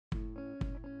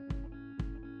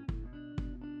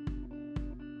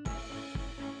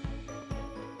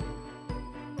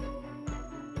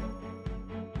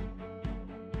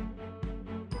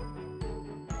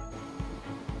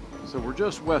So we're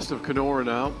just west of Kenora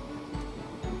now.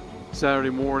 Saturday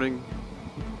morning.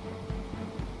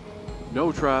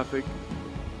 No traffic.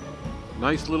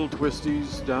 Nice little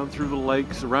twisties down through the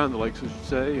lakes, around the lakes I should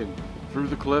say, and through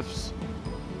the cliffs.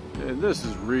 And this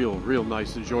is real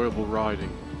nice, enjoyable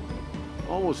riding.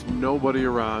 Almost nobody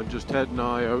around, just Ted and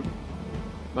I out.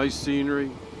 Nice scenery.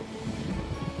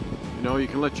 You know, you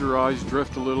can let your eyes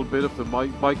drift a little bit if the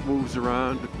bike moves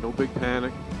around. No big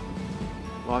panic.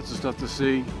 Lots of stuff to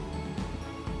see.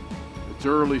 It's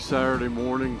early Saturday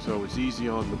morning, so it's easy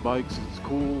on the bikes. It's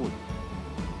cool.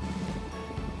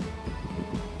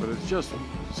 But it's just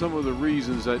some of the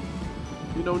reasons that,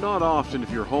 you know, not often if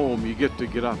you're home you get to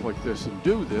get up like this and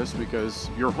do this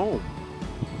because you're home.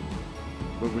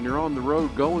 But when you're on the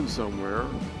road going somewhere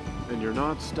and you're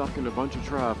not stuck in a bunch of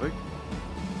traffic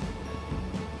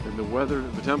and the weather,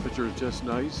 the temperature is just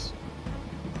nice,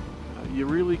 you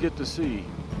really get to see.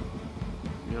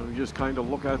 You know, you just kind of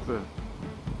look at the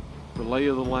lay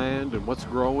of the land and what's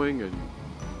growing and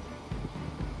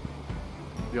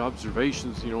the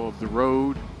observations, you know, of the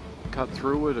road, cut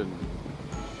through it, and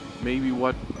maybe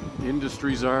what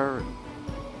industries are. It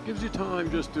gives you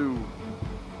time just to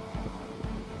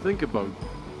think about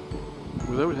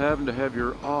without having to have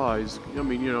your eyes. I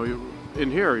mean, you know, in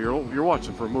here you're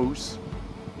watching for moose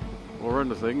or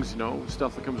other things, you know,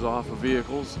 stuff that comes off of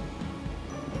vehicles.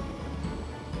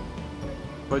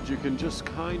 But you can just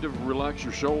kind of relax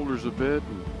your shoulders a bit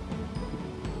and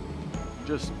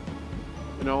just,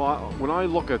 you know, when I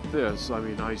look at this, I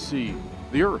mean, I see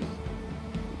the earth.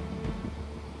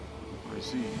 I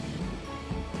see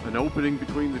an opening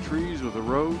between the trees with a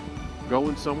road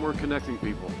going somewhere, connecting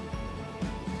people.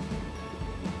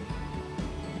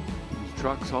 These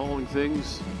trucks hauling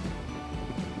things,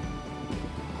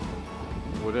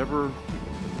 whatever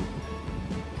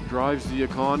drives the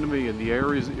economy and the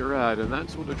areas that you're at, and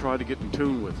that's what I try to get in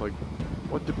tune with. Like,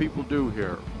 what do people do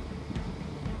here?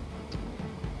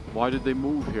 Why did they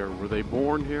move here? Were they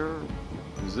born here?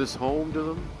 Is this home to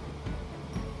them?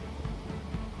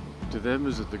 To them,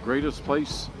 is it the greatest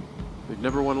place? They'd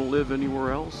never want to live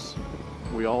anywhere else?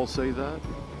 We all say that.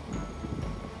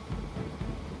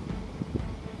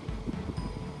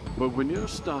 But when you're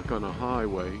stuck on a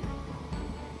highway,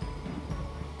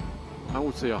 I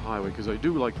won't say a highway because I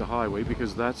do like the highway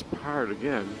because that's part,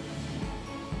 again,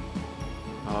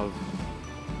 of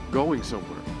going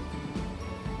somewhere.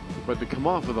 But to come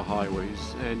off of the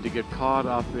highways and to get caught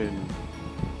up in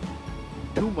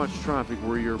too much traffic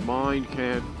where your mind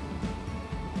can't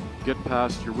get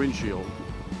past your windshield,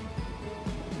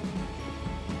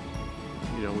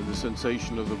 you know, with the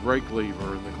sensation of the brake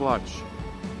lever and the clutch,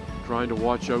 trying to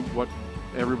watch out what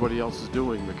everybody else is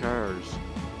doing, the cars.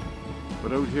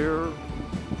 But out here,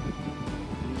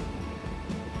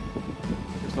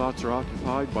 your thoughts are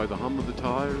occupied by the hum of the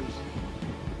tires,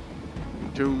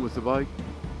 in tune with the bike,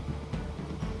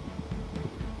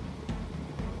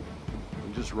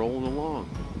 and just rolling along.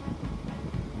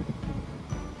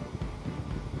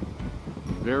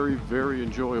 Very, very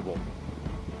enjoyable.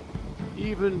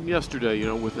 Even yesterday, you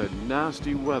know, with that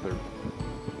nasty weather.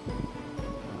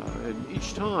 And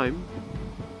each time,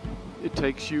 it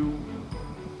takes you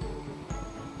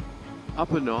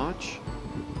up a notch.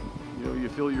 You know, you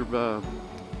fill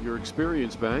your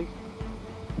experience bank,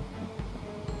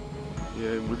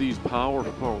 and with these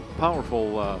powerful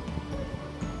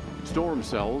storm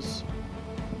cells,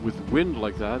 with wind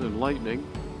like that and lightning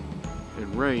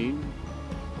and rain,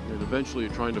 and eventually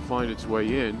trying to find its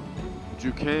way in, but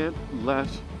you can't let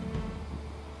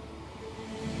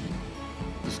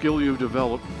the skill you've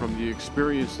developed from the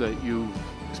experiences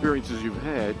you've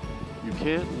had, you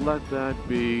can't let that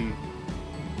be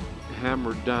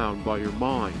hammered down by your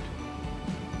mind.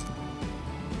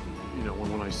 You know,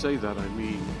 when I say that, I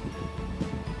mean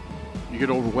you get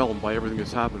overwhelmed by everything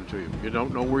that's happening to you. You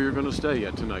don't know where you're going to stay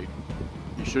at tonight.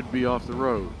 You should be off the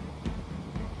road.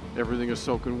 Everything is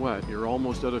soaking wet. You're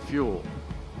almost out of fuel.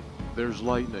 There's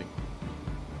lightning.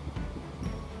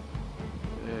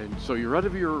 And so you're out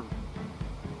of your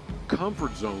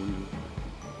comfort zone,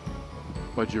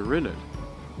 but you're in it.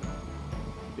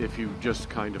 If you just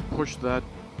kind of push that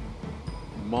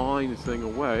mind thing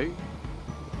away,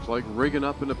 it's like rigging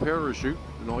up in a parachute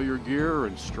and all your gear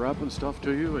and strapping stuff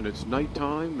to you, and it's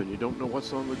nighttime and you don't know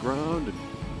what's on the ground, and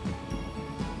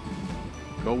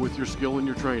go with your skill and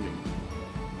your training.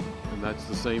 And that's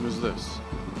the same as this.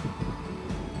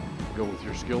 Go with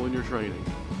your skill and your training.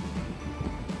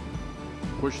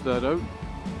 Push that out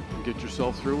and get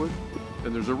yourself through it,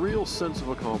 and there's a real sense of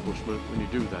accomplishment when you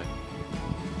do that.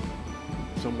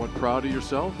 Somewhat proud of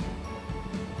yourself.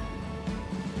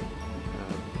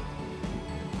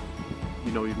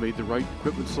 you know you've made the right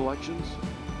equipment selections,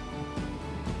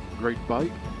 great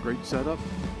bike, great setup,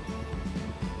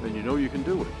 and you know you can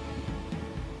do it.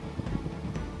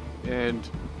 And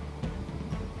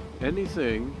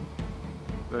anything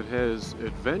that has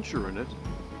adventure in it,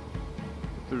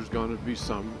 there's going to be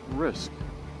some risk.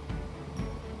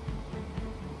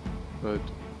 But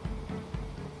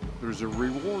there's a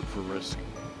reward for risk.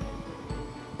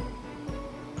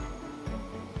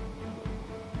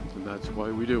 And that's why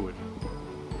we do it.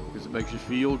 Because it makes you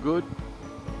feel good.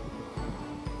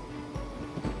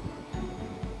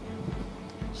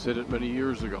 Said it many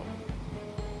years ago.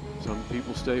 Some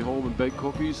people stay home and bake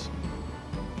cookies.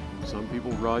 Some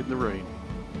people ride in the rain.